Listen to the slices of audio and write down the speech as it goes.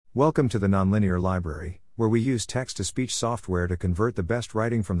Welcome to the Nonlinear Library, where we use text-to-speech software to convert the best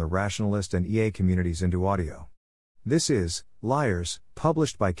writing from the rationalist and EA communities into audio. This is Liars,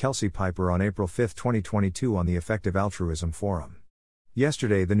 published by Kelsey Piper on April 5, 2022 on the Effective Altruism Forum.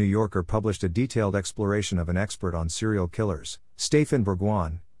 Yesterday, The New Yorker published a detailed exploration of an expert on serial killers, Stéphane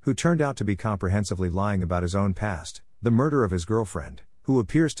Bourgoin, who turned out to be comprehensively lying about his own past, the murder of his girlfriend, who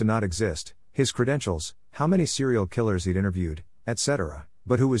appears to not exist, his credentials, how many serial killers he'd interviewed, etc.,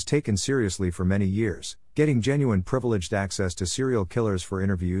 but who was taken seriously for many years, getting genuine privileged access to serial killers for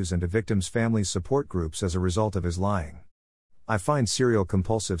interviews and to victims' families' support groups as a result of his lying. I find serial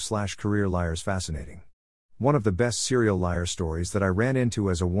compulsive/career liars fascinating. One of the best serial liar stories that I ran into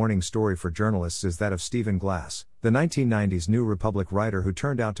as a warning story for journalists is that of Stephen Glass, the 1990s New Republic writer who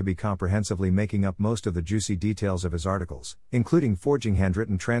turned out to be comprehensively making up most of the juicy details of his articles, including forging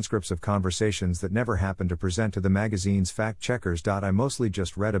handwritten transcripts of conversations that never happened to present to the magazine's fact-checkers. I mostly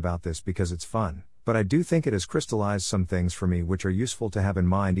just read about this because it's fun, but I do think it has crystallized some things for me which are useful to have in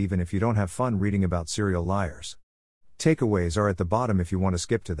mind even if you don't have fun reading about serial liars. Takeaways are at the bottom if you want to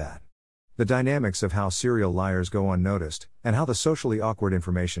skip to that. The dynamics of how serial liars go unnoticed, and how the socially awkward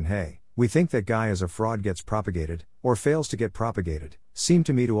information "hey, we think that guy is a fraud" gets propagated, or fails to get propagated, seem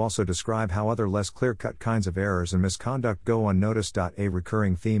to me to also describe how other less clear-cut kinds of errors and misconduct go unnoticed. A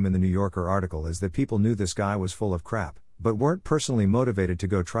recurring theme in the New Yorker article is that people knew this guy was full of crap, but weren't personally motivated to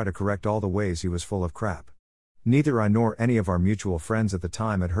go try to correct all the ways he was full of crap. Neither I nor any of our mutual friends at the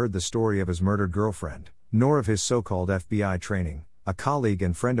time had heard the story of his murdered girlfriend, nor of his so-called FBI training, a colleague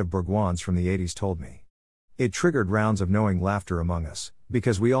and friend of Bourgoin's from the 80s told me. It triggered rounds of knowing laughter among us,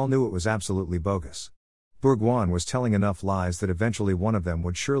 because we all knew it was absolutely bogus. Bourgoin was telling enough lies that eventually one of them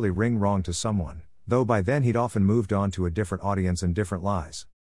would surely ring wrong to someone, though by then he'd often moved on to a different audience and different lies.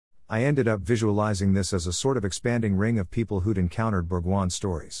 I ended up visualizing this as a sort of expanding ring of people who'd encountered Bourgoin's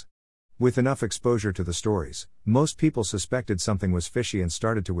stories. With enough exposure to the stories, most people suspected something was fishy and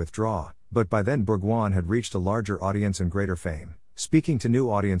started to withdraw, but by then Bourgoin had reached a larger audience and greater fame, speaking to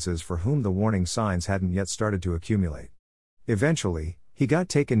new audiences for whom the warning signs hadn't yet started to accumulate. Eventually, he got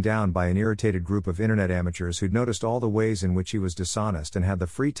taken down by an irritated group of internet amateurs who'd noticed all the ways in which he was dishonest and had the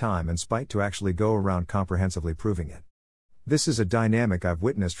free time and spite to actually go around comprehensively proving it. This is a dynamic I've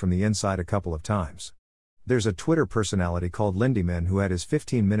witnessed from the inside a couple of times. There's a Twitter personality called Lindyman who had his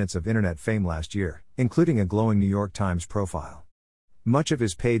 15 minutes of internet fame last year, including a glowing New York Times profile. Much of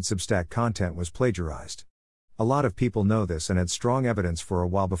his paid Substack content was plagiarized. A lot of people know this and had strong evidence for a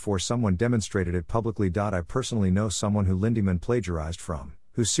while before someone demonstrated it publicly. I personally know someone who Lindyman plagiarized from,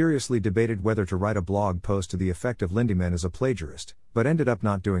 who seriously debated whether to write a blog post to the effect of Lindyman is a plagiarist, but ended up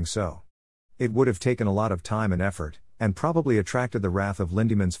not doing so. It would have taken a lot of time and effort, and probably attracted the wrath of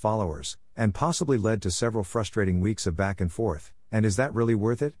Lindyman's followers, and possibly led to several frustrating weeks of back and forth, and is that really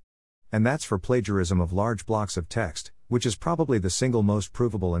worth it? And that's for plagiarism of large blocks of text, which is probably the single most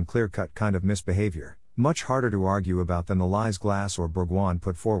provable and clear-cut kind of misbehavior, much harder to argue about than the lies Glass or Bourgoin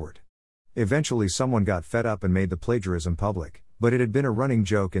put forward. Eventually someone got fed up and made the plagiarism public, but it had been a running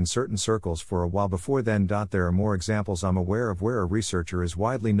joke in certain circles for a while before then. There are more examples I'm aware of where a researcher is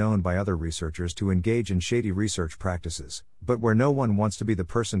widely known by other researchers to engage in shady research practices, but where no one wants to be the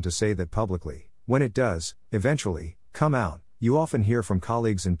person to say that publicly. When it does, eventually, come out, you often hear from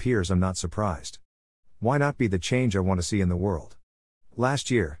colleagues and peers, "I'm not surprised. Why not be the change I want to see in the world?"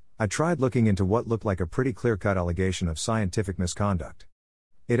 Last year, I tried looking into what looked like a pretty clear-cut allegation of scientific misconduct.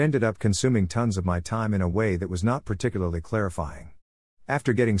 It ended up consuming tons of my time in a way that was not particularly clarifying.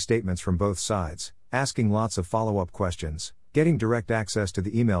 After getting statements from both sides, asking lots of follow-up questions, getting direct access to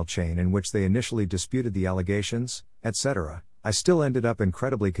the email chain in which they initially disputed the allegations, etc., I still ended up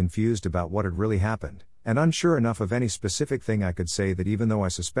incredibly confused about what had really happened, and unsure enough of any specific thing I could say that even though I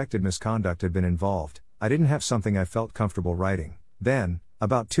suspected misconduct had been involved, I didn't have something I felt comfortable writing. Then,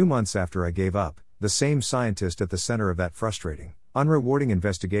 about 2 months after I gave up, the same scientist at the center of that frustrating, unrewarding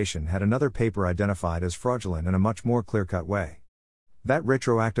investigation had another paper identified as fraudulent in a much more clear-cut way. That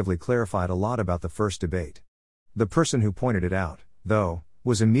retroactively clarified a lot about the first debate. The person who pointed it out, though,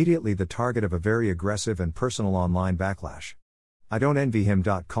 was immediately the target of a very aggressive and personal online backlash. I don't envy him.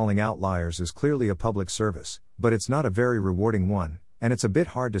 Calling out liars is clearly a public service, but it's not a very rewarding one, and it's a bit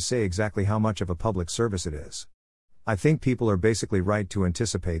hard to say exactly how much of a public service it is. I think people are basically right to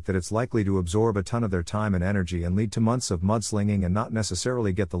anticipate that it's likely to absorb a ton of their time and energy and lead to months of mudslinging and not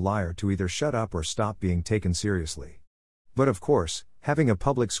necessarily get the liar to either shut up or stop being taken seriously. But of course, having a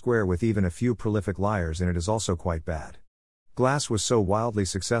public square with even a few prolific liars in it is also quite bad. Glass was so wildly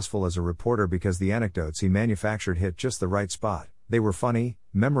successful as a reporter because the anecdotes he manufactured hit just the right spot. They were funny,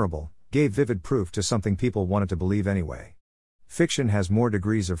 memorable, gave vivid proof to something people wanted to believe anyway. Fiction has more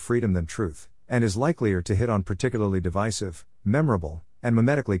degrees of freedom than truth, and is likelier to hit on particularly divisive, memorable, and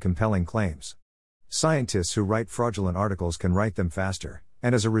mimetically compelling claims. Scientists who write fraudulent articles can write them faster,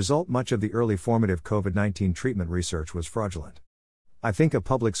 and as a result much of the early formative COVID-19 treatment research was fraudulent. I think a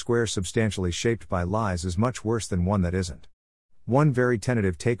public square substantially shaped by lies is much worse than one that isn't. One very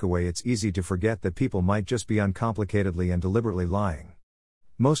tentative takeaway: it's easy to forget that people might just be uncomplicatedly and deliberately lying.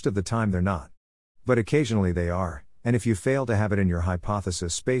 Most of the time they're not. But occasionally they are, and if you fail to have it in your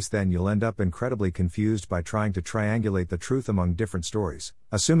hypothesis space, then you'll end up incredibly confused by trying to triangulate the truth among different stories,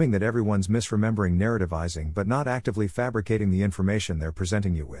 assuming that everyone's misremembering, narrativizing, but not actively fabricating the information they're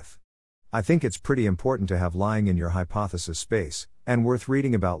presenting you with. I think it's pretty important to have lying in your hypothesis space, and worth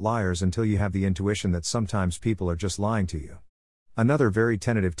reading about liars until you have the intuition that sometimes people are just lying to you. Another very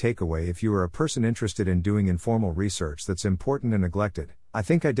tentative takeaway: if you are a person interested in doing informal research that's important and neglected, I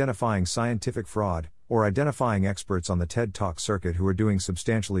think identifying scientific fraud, or identifying experts on the TED Talk circuit who are doing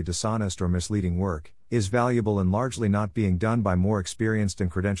substantially dishonest or misleading work, is valuable and largely not being done by more experienced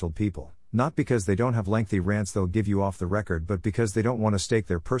and credentialed people, not because they don't have lengthy rants they'll give you off the record, but because they don't want to stake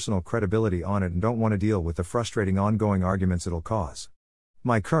their personal credibility on it and don't want to deal with the frustrating ongoing arguments it'll cause.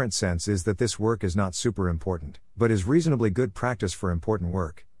 My current sense is that this work is not super important, but is reasonably good practice for important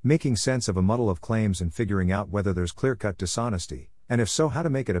work, making sense of a muddle of claims and figuring out whether there's clear-cut dishonesty, and if so how to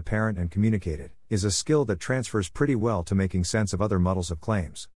make it apparent and communicate it, is a skill that transfers pretty well to making sense of other muddles of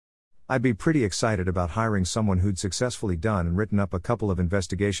claims. I'd be pretty excited about hiring someone who'd successfully done and written up a couple of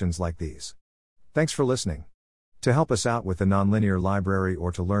investigations like these. Thanks for listening. To help us out with the Nonlinear Library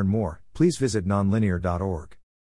or to learn more, please visit nonlinear.org.